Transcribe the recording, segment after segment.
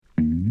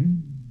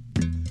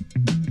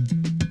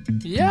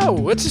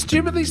Wow, it's a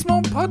stupidly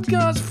small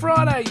podcast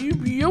Friday, you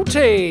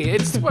beauty.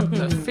 It's the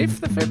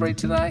 5th of February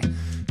today,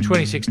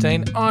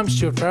 2016. I'm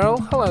Stuart Farrell.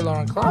 Hello,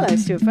 Lauren Clark. Hello,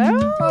 Stuart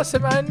Farrell. I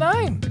said my own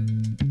name.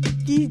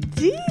 You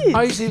did.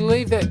 I usually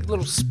leave that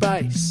little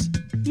space.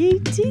 You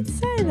did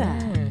say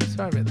that. Yeah,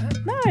 sorry about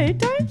that. No,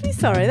 don't be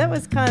sorry. That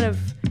was kind of,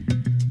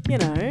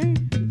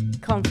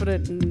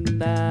 confident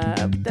and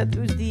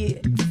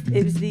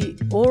it was the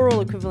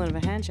oral equivalent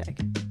of a handshake.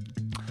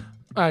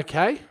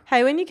 Okay.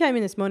 Hey, when you came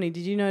in this morning,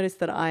 did you notice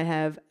that I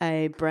have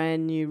a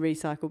brand new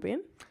recycle bin?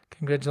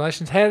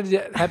 Congratulations. How did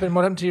it happen?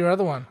 What happened to your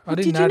other one? I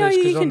didn't did you know notice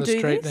because you I'm on can the do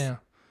street this? now.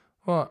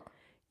 What?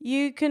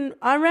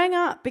 I rang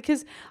up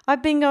because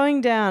I've been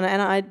going down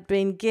and I'd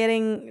been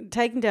taking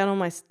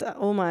down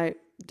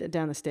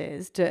down the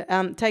stairs to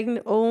taking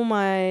all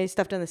my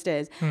stuff down the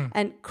stairs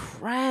and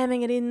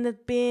cramming it in the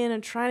bin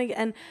and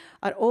and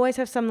I'd always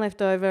have some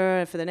left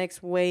over for the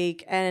next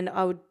week, and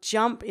I would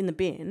jump in the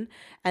bin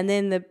and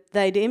then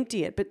they'd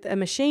empty it, but a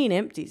machine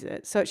empties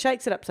it, so it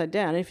shakes it upside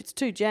down, and if it's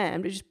too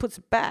jammed, it just puts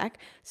it back.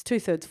 It's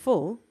 2/3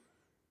 full.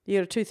 You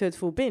got a 2/3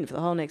 full bin for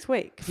the whole next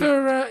week.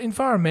 For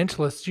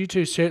environmentalists, you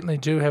two certainly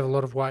do have a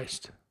lot of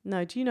waste.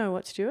 No, do you know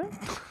what, Stuart?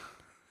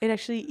 It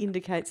actually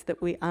indicates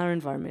that we are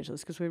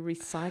environmentalists because we're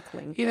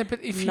recycling. Yeah,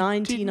 but if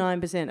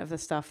 99% of the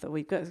stuff that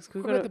we've got.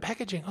 What about the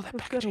packaging? All that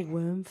We've packaging. got a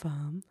worm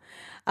farm.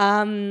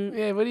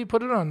 Yeah, where do you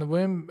put it on? The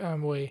worm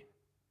wee?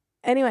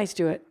 Anyway,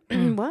 Stuart,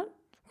 what?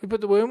 We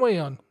put the worm wee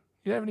on.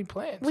 You don't have any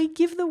plans. We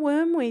give the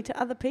worm wee to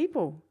other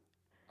people.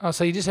 Oh,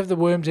 so you just have the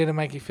worms there to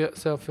make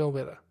yourself feel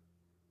better?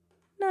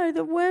 No,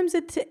 the worms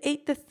are to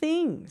eat the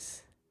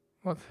things.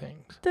 What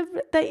things?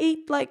 They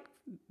eat like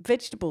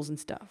vegetables and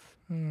stuff.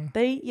 Mm.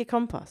 They eat your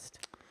compost.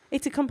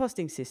 It's a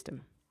composting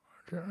system.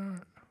 Is that right?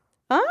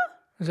 Huh?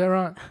 Is that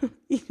right?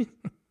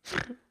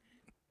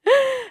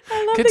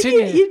 I love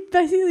Continue. that you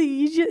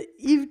basically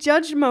you've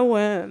judged my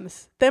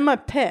worms. They're my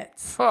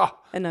pets. Oh,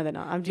 No, they're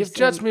not. I'm you've just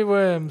judged me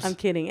worms. I'm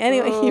kidding.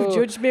 Anyway, you've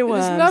judged me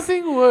worms. There's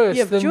nothing worse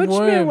You've than judged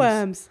worms. me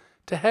worms.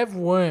 To have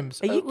worms,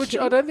 Are you which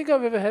kidding? I don't think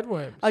I've ever had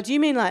worms. Oh, do you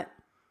mean like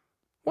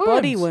Worms.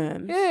 body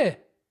worms? Yeah.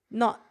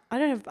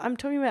 I'm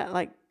talking about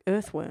like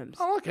earthworms.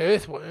 I like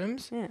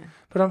earthworms, Yeah.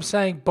 but I'm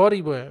saying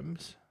body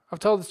worms. I've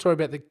told the story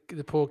about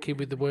the poor kid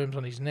with the worms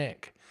on his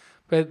neck.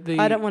 But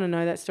I don't want to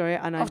know that story.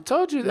 I know. I've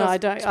told you that. No, I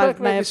don't. I spoke about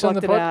may have this on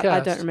the blocked it out.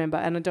 I podcast. don't remember,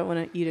 and I don't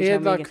want you to He tell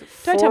had me like again.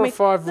 4 Don't tell or me.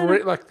 5 No, no.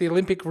 like the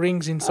Olympic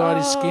rings inside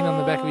his skin on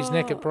the back of his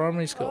neck at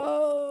primary school.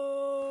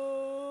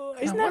 Oh,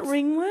 isn't Now, that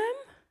ringworm?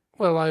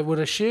 Well, I would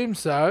assume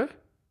so.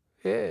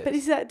 Yeah. But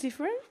is that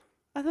different?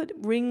 I thought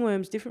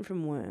ringworm's different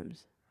from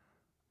worms.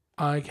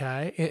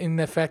 Okay, in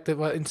the fact that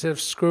instead of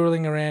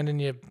squirreling around in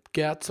your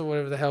guts or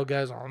whatever the hell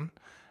goes on,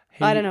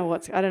 I don't know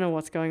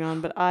what's going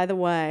on, but either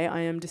way, I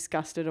am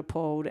disgusted,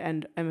 appalled,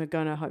 and am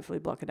going to hopefully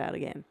block it out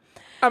again.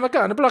 I'm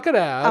going to block it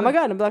out. I'm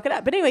going to block it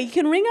out. But anyway, you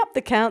can ring up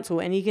the council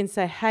and you can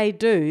say, "Hey,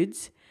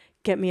 dudes,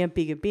 get me a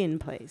bigger bin,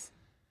 please."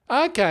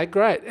 Okay,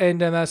 great. And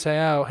then they say,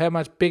 "Oh, how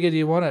much bigger do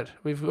you want it?"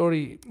 We've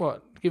already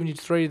given you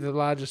 3 of the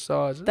largest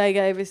sizes. They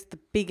gave us the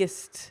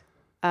biggest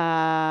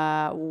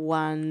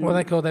one. What do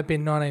they call that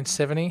bin?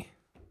 1970.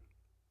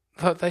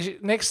 Look,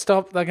 next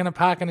stop, they're going to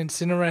park an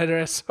incinerator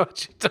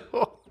outside your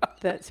door.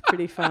 That's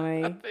pretty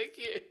funny. Thank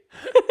you.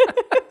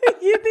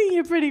 You think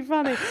you're pretty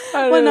funny.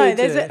 I Well, no, really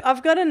do.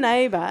 I've got a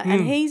neighbour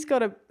and he's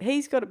got a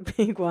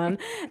big one,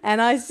 and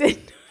I said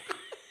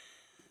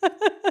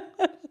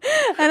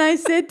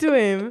to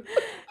him,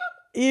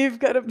 "You've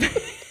got a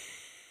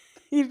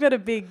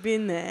big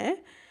bin there.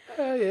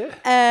 Oh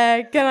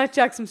yeah. Can I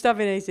chuck some stuff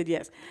in?" And he said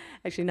yes.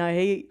 Actually, no.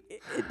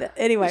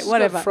 Anyway, It's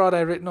whatever. got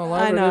Friday written all over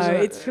I know, it, isn't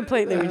it? it's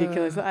completely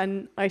ridiculous,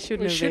 and I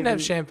shouldn't We have. shouldn't even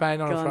have champagne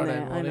on a gone Friday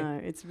there. morning. I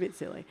know, it's a bit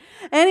silly.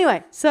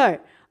 Anyway, so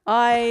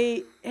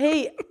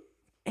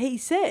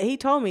he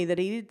told me that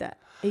he did that.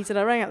 He said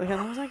I rang up the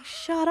council. I was like,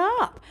 shut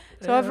up.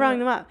 So I've rung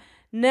them up.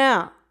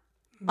 Now,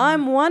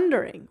 I'm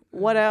wondering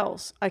what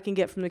else I can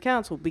get from the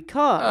council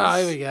because Oh,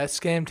 here we go.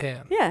 Scam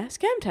Town. yeah,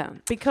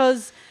 Scamtown,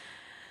 because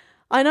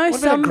I know What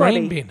about somebody a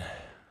green bin?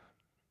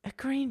 A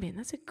green bin.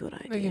 That's a good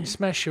They idea. can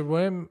smash your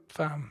worm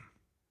farm.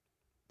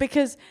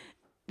 Because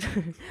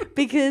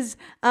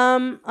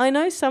I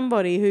know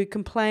somebody who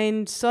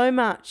complained so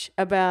much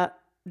about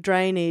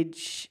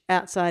drainage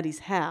outside his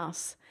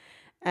house,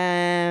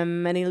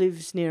 and he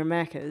lives near a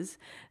Macca's,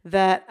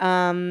 that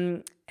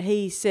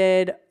he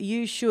said,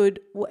 "You should,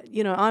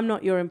 I'm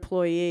not your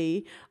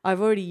employee. I've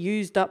already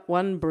used up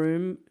one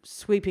broom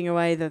sweeping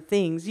away the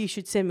things. You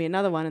should send me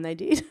another one," and they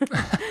did.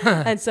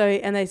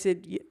 and they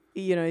said,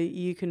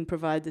 you can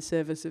provide the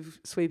service of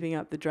sweeping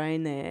up the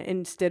drain there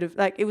instead of,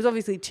 it was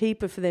obviously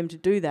cheaper for them to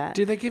do that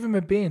Did they give him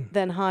a bin?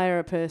 than hire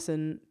a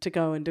person to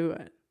go and do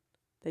it.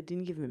 They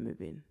didn't give him a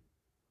bin.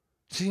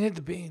 So you need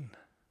the bin.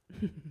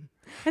 Anyway,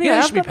 You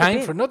I've should be got the paying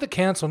bin. for it, not the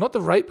council, not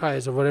the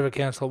ratepayers or whatever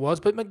council it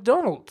was, but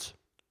McDonald's.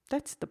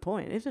 That's the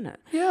point, isn't it?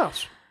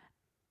 Yes.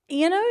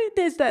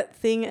 There's that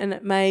thing, and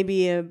it may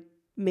be a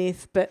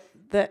myth, but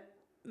that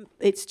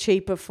it's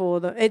cheaper for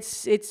them.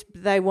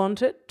 They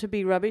want it to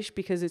be rubbish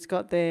because it's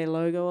got their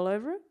logo all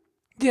over it.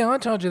 Yeah, I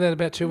told you that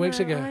about 2 weeks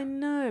No, ago. I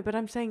know, but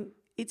I'm saying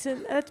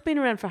it's been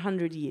around for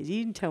 100 years.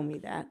 You didn't tell me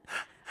that.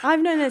 I've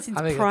known that since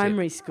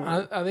primary school.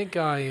 I think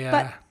I...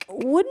 But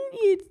wouldn't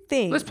you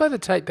think... Let's play the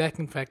tape back,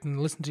 in fact, and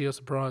listen to your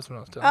surprise when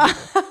I was telling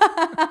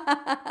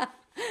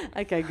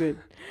you. Okay, good.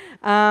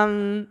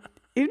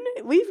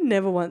 We've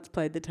never once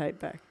played the tape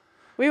back.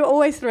 We were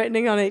always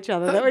threatening on each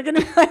other that we're going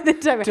to play the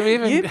tape back. Do we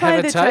even you have play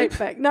a the tape? tape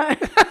back. No.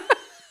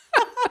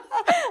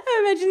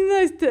 I'm imagining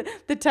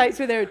the tapes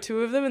where there are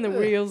two of them and the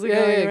reels are going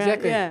around.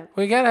 Exactly. Yeah,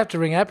 We're going to have to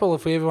ring Apple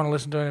if we ever want to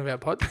listen to any of our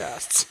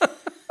podcasts.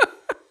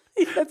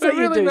 that's what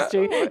you do,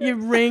 Stu. You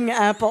ring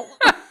Apple.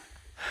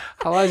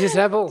 Hello, is this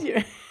Apple?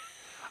 Yeah.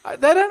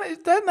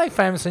 Don't they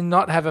famously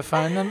not have a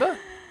phone number?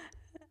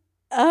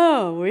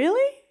 Oh,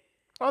 really?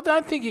 I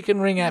don't think you can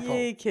ring Apple.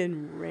 You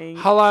can ring.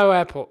 Hello,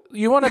 Apple.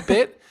 You want to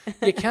bet?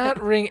 You can't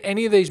ring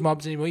any of these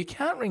mobs anymore. You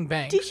can't ring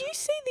banks. Did you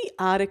see the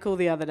article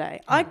the other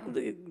day?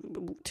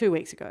 2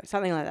 weeks ago,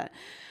 something like that.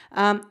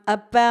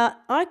 About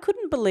I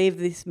couldn't believe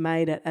this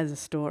made it as a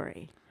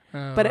story,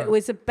 but it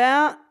was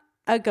about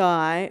a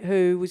guy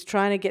who was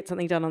trying to get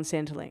something done on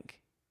Centrelink.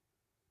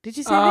 Did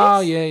you see this? Oh,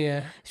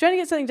 yeah. He's trying to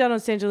get something done on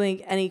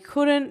Centrelink and he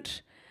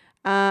couldn't.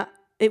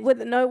 It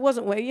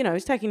wasn't where it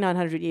was taking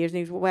 900 years and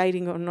he was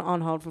waiting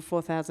on hold for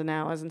 4,000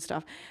 hours and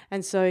stuff.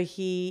 And so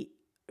he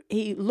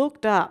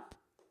looked up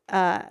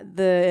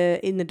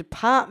in the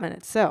department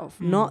itself,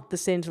 not the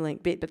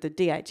Centrelink bit, but the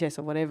DHS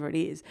or whatever it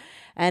is,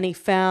 and he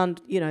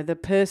found the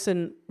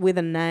person with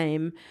a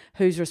name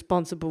who's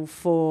responsible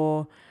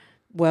for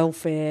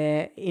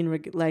welfare in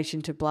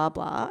relation to blah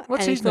blah.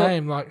 What's his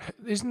name? Like,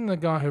 isn't the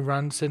guy who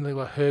runs Centrelink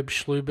like Herb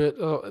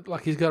Schlubert, or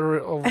like he's got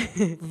or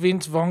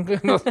Vince Vongen?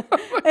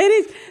 It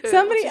is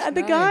somebody. What's his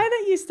The name? guy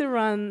that used to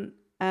run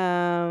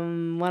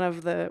one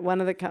of the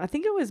I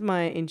think it was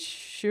my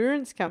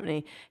insurance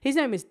company. His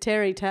name is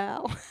Terry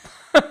Towle.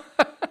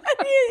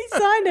 He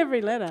signed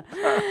every letter.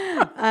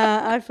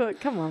 I thought,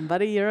 come on,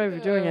 buddy, you're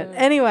overdoing it.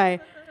 Anyway,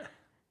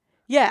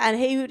 yeah, and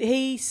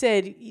he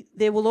said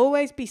there will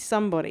always be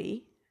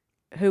somebody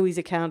who is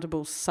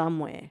accountable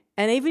somewhere.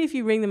 And even if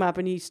you ring them up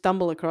and you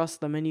stumble across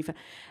them and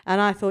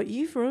I thought,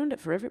 you've ruined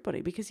it for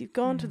everybody because you've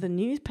gone to the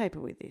newspaper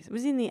with this. It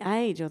was in The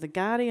Age or The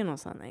Guardian or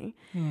something.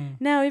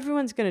 Now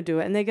everyone's going to do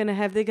it and they're going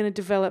to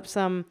develop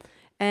some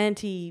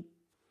name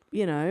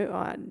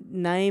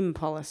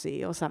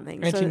policy or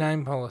something.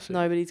 Anti-name policy.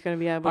 Nobody's going to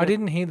be able to... I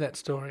didn't hear that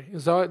story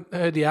because I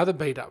heard the other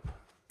beat up.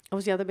 What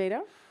was the other beat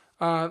up?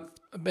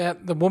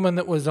 About the woman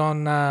that was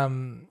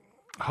on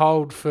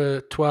hold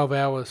for 12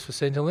 hours for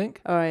Centrelink.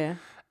 Oh, yeah.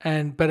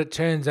 But it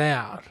turns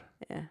out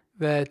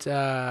that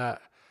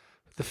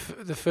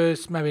the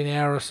first maybe an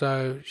hour or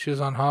so she was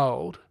on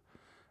hold,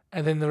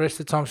 and then the rest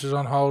of the time she was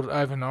on hold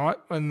overnight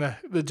when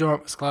the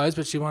joint was closed,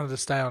 but she wanted to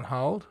stay on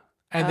hold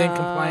and then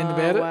complained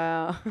about it.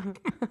 Wow.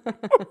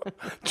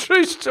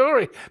 True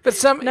story. But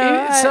some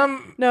media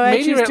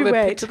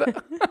outlet picked it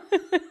up.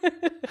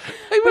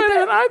 They weren't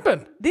even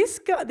open. This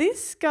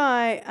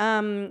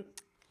guy,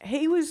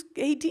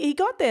 he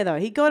got there though.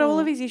 He got all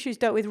of his issues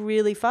dealt with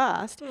really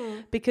fast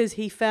because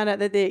he found out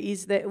that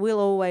there will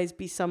always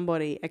be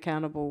somebody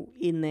accountable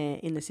in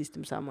the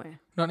system somewhere.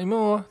 Not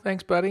anymore.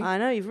 Thanks, buddy. I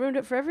know, you've ruined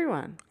it for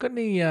everyone. Got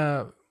any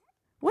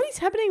what is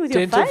happening with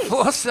your dental face?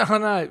 floss? I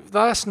know.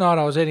 Last night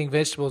I was eating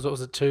vegetables. It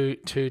was a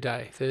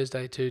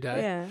Thursday 2 day.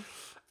 Yeah.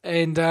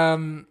 And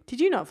did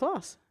you not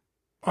floss?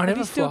 I never Have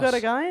you still floss. got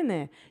a guy in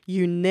there?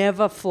 You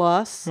never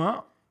floss.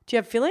 What? Do you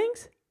have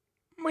fillings?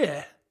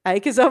 Yeah.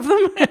 Acres of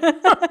them?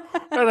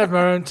 I don't have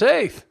my own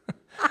teeth.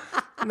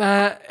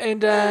 Now I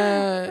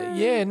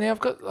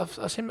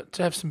seem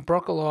to have some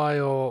broccoli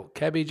or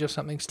cabbage or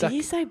something stuck. Do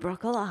you say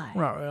broccoli?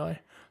 Not really.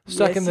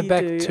 Stuck in the you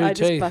back do. two I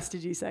just teeth.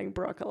 busted you saying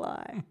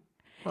broccoli.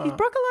 Is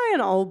broccoli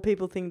an old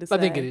people thing to say? I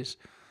think it is.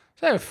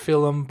 So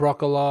phyllum,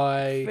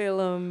 broccoli.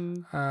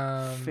 Phyllum.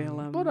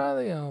 Phyllum. What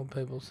are the old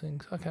people's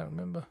things? I can't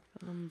remember.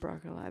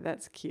 Broccoli.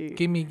 That's cute.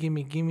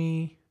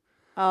 Gimme.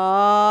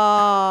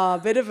 Oh,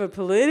 a bit of a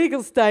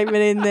political statement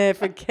in there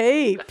for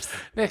keeps.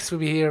 Next we'll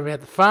be hearing about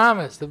the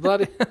farmers. The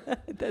bloody.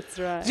 That's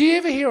right. Do you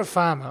ever hear a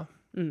farmer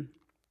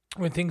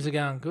when things are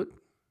going good?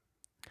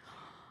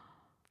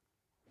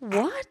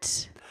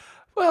 What?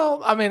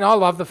 Well, I mean, I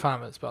love the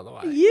farmers, by the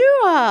way.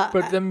 You are.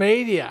 But the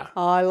media.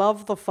 I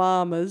love the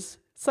farmers.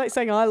 It's like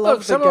saying I love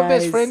Look, some of my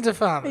best gays. friends are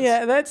farmers.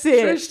 Yeah, that's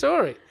it. True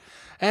story.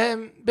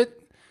 But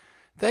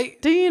they.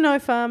 Do you know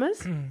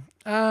farmers?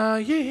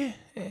 Yeah.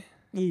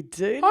 You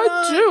do?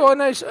 I do. I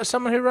know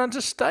someone who runs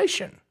a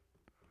station.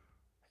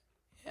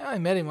 Yeah, I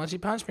met him once. He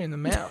punched me in the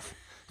mouth.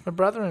 It's my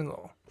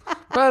brother-in-law.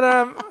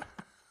 But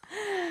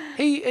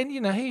he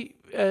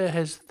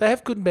has. They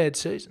have good and bad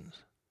seasons.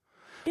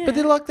 Yeah.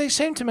 But they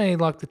seem to me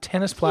like the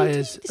tennis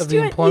players of the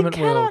Stuart, employment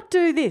you world. cannot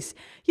do this.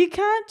 You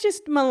can't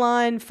just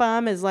malign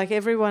farmers like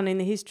everyone in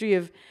the history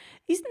of.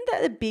 Isn't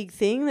that a big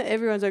thing that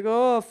everyone's like,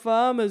 oh,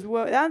 farmers?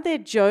 Well, aren't there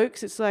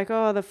jokes? It's like,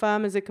 oh, the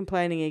farmers are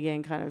complaining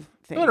again, kind of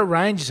thing. Not a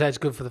range. You say it's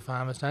good for the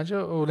farmers, don't you?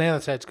 Well, now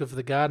they say it's good for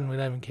the garden. We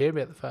don't even care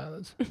about the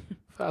fathers.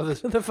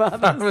 The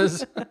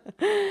farmers.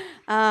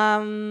 I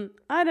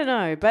don't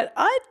know, but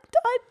I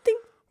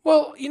think.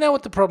 Well, you know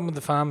what the problem with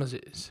the farmers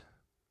is?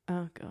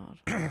 Oh God.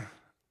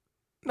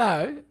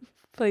 No.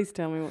 Please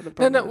tell me what the No,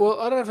 problem no. Well,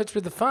 I don't know if it's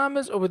with the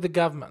farmers or with the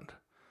government.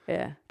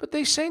 Yeah. But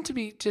they seem to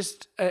be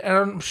just, and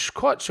I'm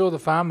quite sure the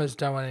farmers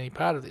don't want any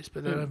part of this,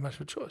 but they don't have much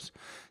of a choice.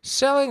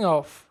 Selling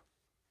off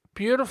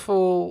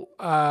beautiful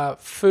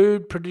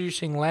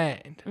food-producing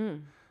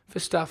land for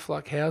stuff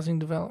like housing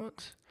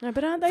developments. No,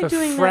 but aren't they for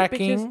doing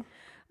fracking.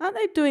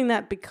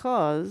 that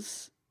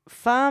because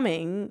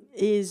farming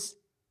is,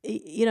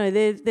 you know,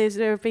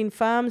 there have been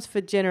farms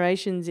for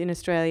generations in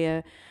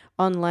Australia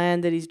on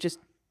land that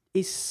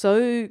is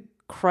so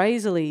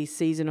crazily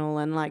seasonal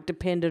and like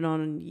dependent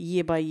on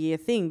year by year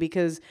thing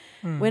because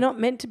we're not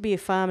meant to be a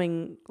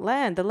farming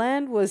land. The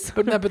land was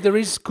But there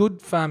is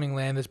good farming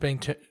land that's being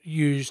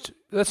used.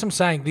 That's what I'm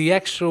saying. The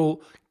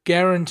actual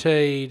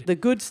guaranteed, the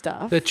good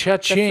stuff, the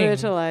cha-ching, the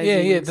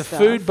fertilising the stuff.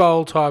 food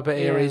bowl type of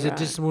areas right. that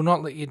just will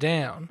not let you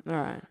down. All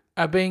right.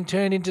 Are being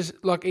turned into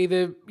like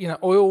either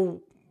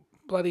oil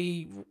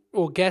bloody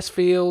or gas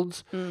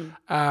fields,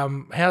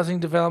 housing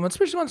developments,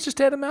 especially ones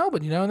just out of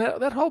Melbourne, and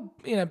that whole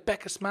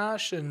Bacchus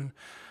Marsh and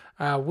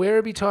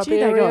Werribee type Gee,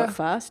 area. they go up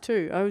fast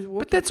too. I was walking.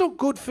 But that's all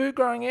good food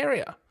growing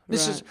area.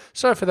 This Right. is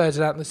sorry for those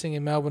that aren't listening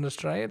in Melbourne,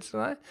 Australia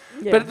today.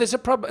 Yeah. But there's a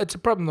problem. It's a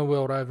problem the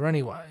world over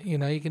anyway. You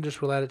can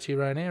just relate it to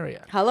your own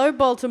area. Hello,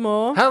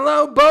 Baltimore.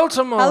 Hello,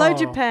 Baltimore. Hello,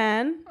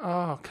 Japan.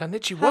 Oh,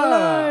 konnichiwa.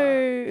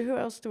 Hello. Who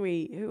else do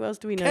we know?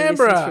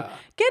 Canberra. listens from?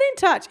 Get in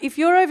touch. If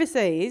you're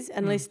overseas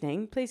and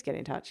listening, please get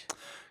in touch.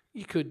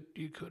 You could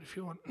if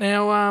you want.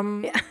 Now,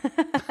 I'm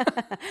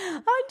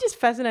just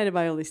fascinated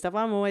by all this stuff.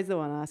 I'm always the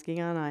one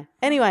asking, aren't I?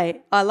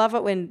 Anyway, I love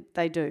it when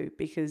they do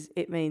because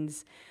it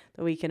means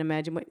that we can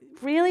imagine.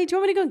 Really? Do you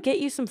want me to go and get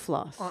you some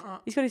floss?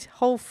 He's got his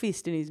whole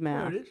fist in his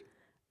mouth. there it is.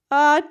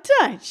 Oh,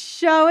 don't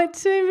show it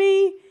to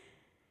me.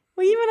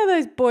 Were you one of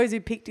those boys who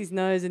picked his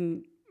nose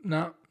and...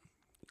 No,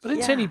 I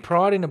didn't see any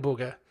pride in a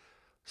booger.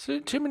 So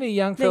too many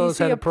young No, you fellas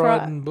see had a a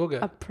pride in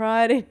booger. A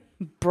pride in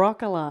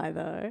broccoli,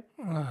 though.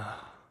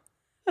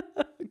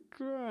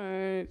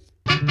 Great.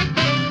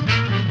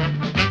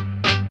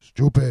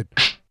 Stupid.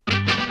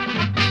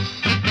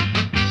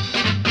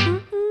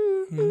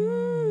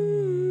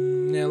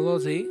 Now,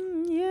 Lozzie,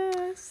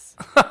 Yes.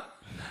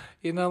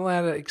 you're not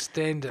allowed to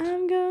extend it.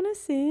 I'm going to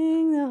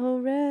sing the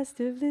whole rest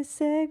of this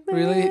segment.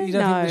 Really? You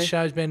don't think the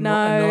show's been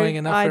annoying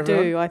enough I for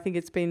everyone? do. I think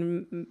it's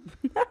been...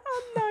 No,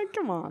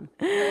 come on.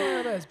 Oh,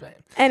 it has been.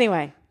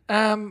 Anyway.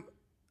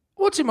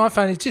 What's in my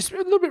phone is just a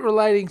little bit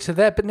relating to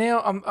that, but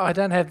now I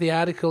don't have the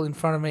article in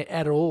front of me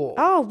at all.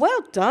 Oh,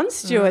 well done,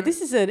 Stuart.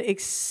 This is an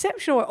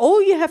exceptional...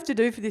 All you have to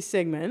do for this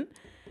segment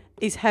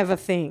is have a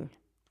thing.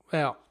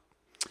 Well,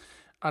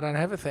 I don't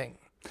have a thing.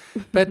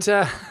 But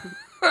That's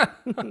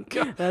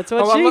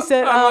what she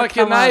said. I'm Oh, like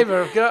your come on.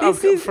 neighbour,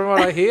 from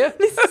what I hear.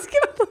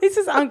 This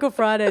is Uncle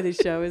Friday, this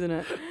show, isn't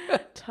it?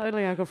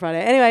 Totally Uncle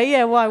Friday. Anyway,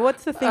 yeah, why?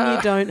 What's the thing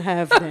you don't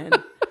have then?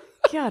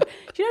 God,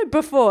 do you know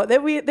before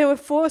there were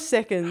 4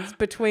 seconds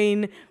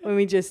between when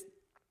we just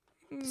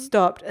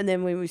stopped and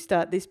then when we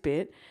start this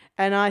bit,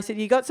 and I said,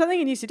 "You got something?"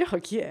 And you said, "Oh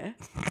yeah."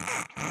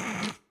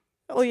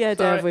 All you had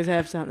to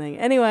have something.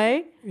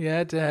 Anyway, You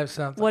had to have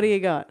something. what do you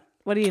got?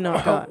 What do you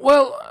not got?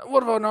 Well,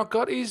 what have I not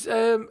got is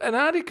an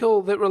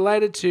article that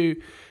related to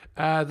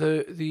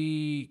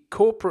the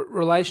corporate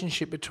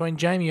relationship between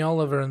Jamie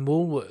Oliver and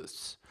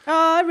Woolworths.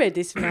 Oh, I read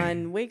this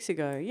 9 weeks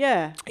ago.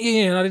 Yeah.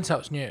 Yeah, and I didn't say it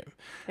was new.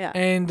 Yeah.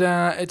 And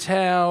it's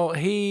how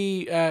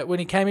he, when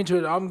he came into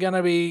it, I'm going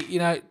to be,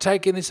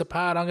 taking this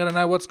apart. I'm going to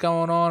know what's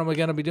going on, and we're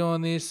going to be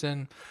doing this.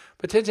 But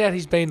it turns out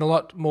he's been a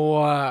lot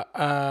more,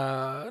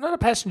 not a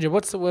passenger.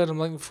 What's the word I'm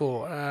looking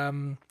for?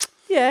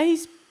 Yeah,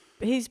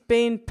 he's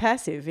been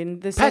passive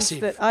in the sense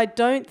that I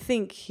don't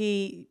think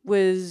he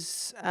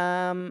was.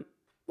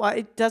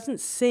 It doesn't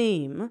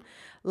seem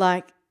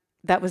like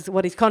that was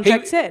what his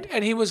contract said.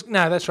 And he was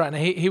that's right. And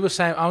he was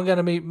saying, I'm going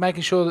to be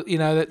making sure that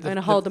that I'm going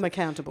to hold them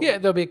accountable. Yeah,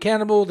 they'll be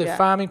accountable. Their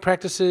farming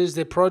practices,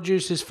 their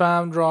produce is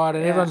farmed right,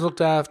 and everyone's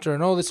looked after,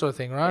 and all this sort of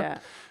thing, right? Yeah.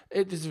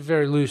 It is a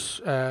very loose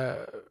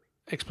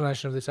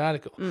explanation of this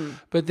article.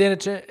 But then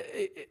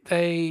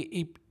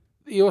he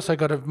also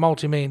got a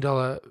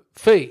multi-million-dollar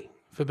fee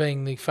for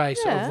being the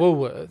face of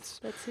Woolworths.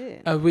 That's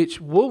it.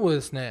 Which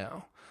Woolworths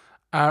now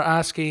are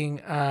asking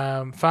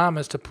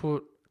farmers to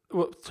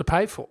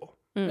pay for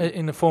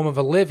in the form of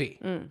a levy.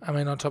 I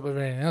mean, on top of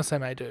anything else they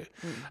may do.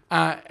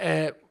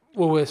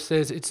 Woolworths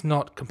says it's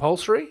not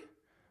compulsory,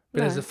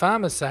 but as the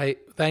farmers say,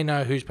 they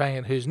know who's paying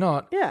it, who's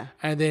not. Yeah.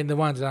 And then the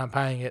ones that aren't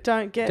paying it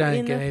don't get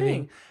anything.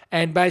 Thing.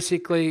 And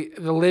basically,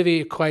 the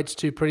levy equates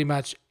to pretty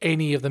much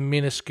any of the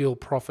minuscule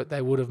profit they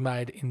would have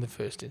made in the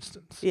first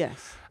instance.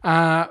 Yes.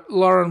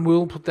 Lauren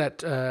will put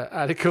that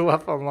article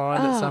up online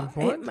at some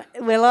point.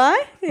 Will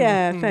I?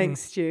 Yeah,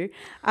 thanks, Stu.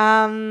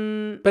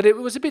 But it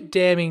was a bit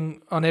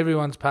damning on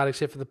everyone's part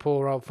except for the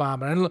poor old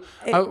farmer. And look,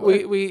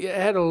 we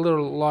had a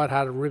little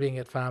lighthearted ribbing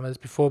at farmers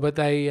before, but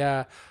they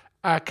are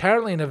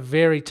currently in a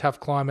very tough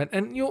climate.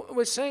 And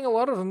we're seeing a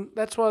lot of them.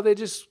 That's why they're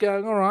just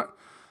going, all right,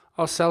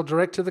 I'll sell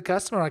direct to the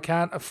customer. I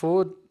can't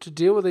afford to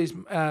deal with these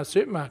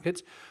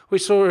supermarkets. We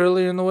saw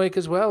earlier in the week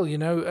as well,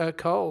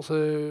 Coles,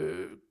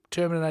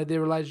 terminated their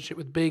relationship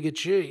with Bega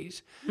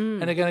Cheese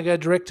and are going to go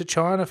direct to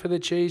China for their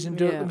cheese and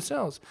do it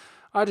themselves.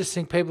 I just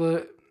think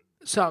the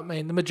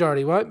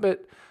majority won't,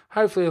 but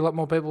hopefully a lot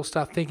more people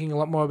start thinking a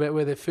lot more about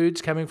where their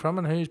food's coming from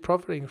and who's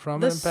profiting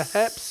from it. And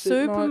perhaps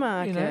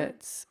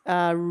supermarkets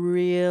are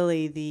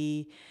really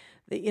the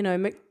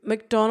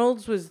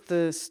McDonald's was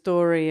the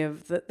story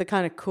of the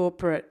kind of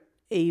corporate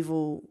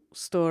evil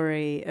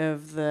story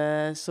of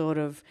the sort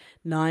of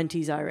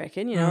 90s, I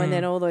reckon, and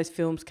then all those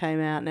films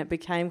came out and it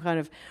became kind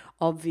of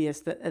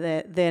obvious that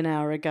they're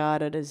now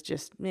regarded as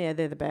just, they're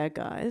the bad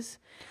guys.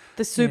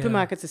 The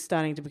supermarkets are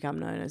starting to become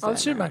known as that. The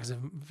supermarkets are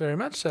very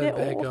much so the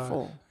bad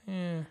awful. Guys.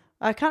 Yeah.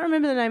 I can't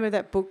remember the name of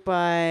that book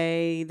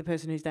by the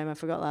person whose name I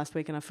forgot last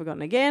week and I've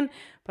forgotten again,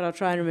 but I'll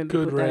try and remember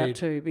to put that up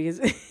too because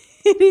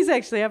it is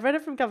actually, I've read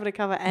it from cover to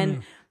cover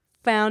and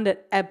found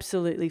it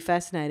absolutely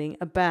fascinating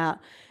about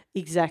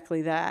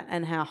exactly that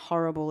and how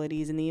horrible it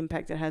is and the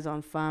impact it has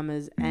on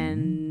farmers.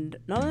 And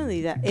not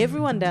only that,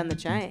 everyone down the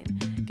chain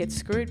gets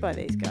screwed by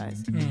these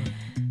guys.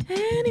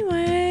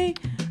 Anyway,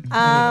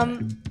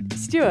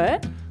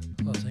 Stuart,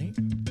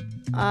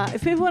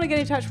 if people want to get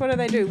in touch, what do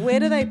they do? Where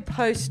do they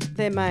post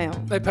their mail?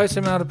 They post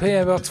their mail to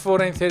PO Box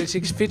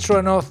 1436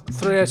 Fitzroy North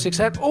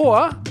 3068,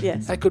 or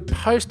they could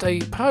post a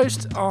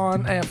post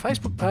on our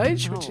Facebook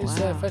page, which is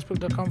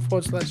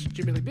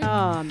facebook.com/stupidlybig.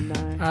 Oh,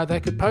 no. They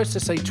could post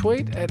us a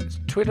tweet at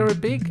Twitter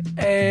at Big,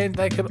 and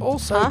they could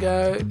also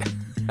go...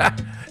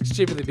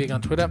 Stupidly Big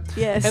on Twitter.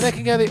 Yes. And they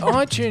can go to the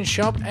iTunes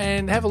shop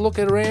and have a look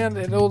around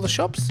at all the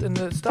shops and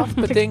the stuff,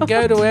 but then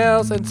go to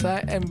ours and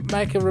say and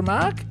make a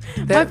remark.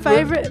 My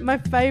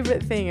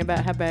favourite thing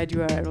about how bad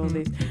you are at all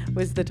this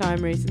was the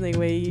time recently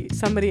where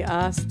somebody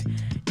asked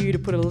you to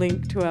put a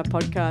link to our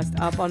podcast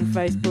up on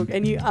Facebook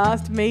and you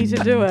asked me to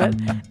do it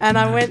and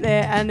I went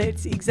there and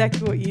it's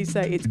exactly what you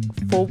say. It's /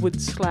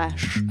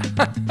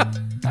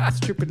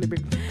 Stupidly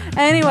Big.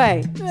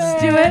 Anyway,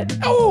 Stuart.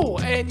 Oh,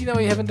 and you know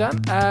what we haven't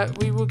done?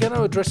 We were going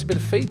to address a bit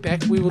of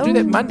feedback. We will do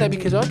that Monday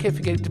because I kept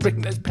forgetting to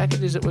bring those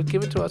packages that were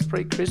given to us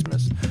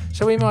pre-Christmas.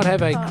 So we might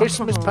have a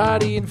Christmas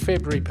party and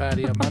February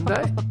party on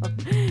Monday.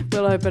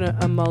 We'll open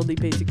a mouldy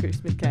piece of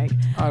Christmas cake.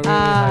 I really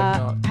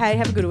hope not. Hey,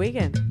 have a good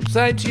weekend.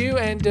 Same to you,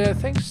 and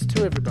thanks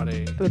to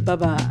everybody.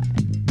 Bye-bye.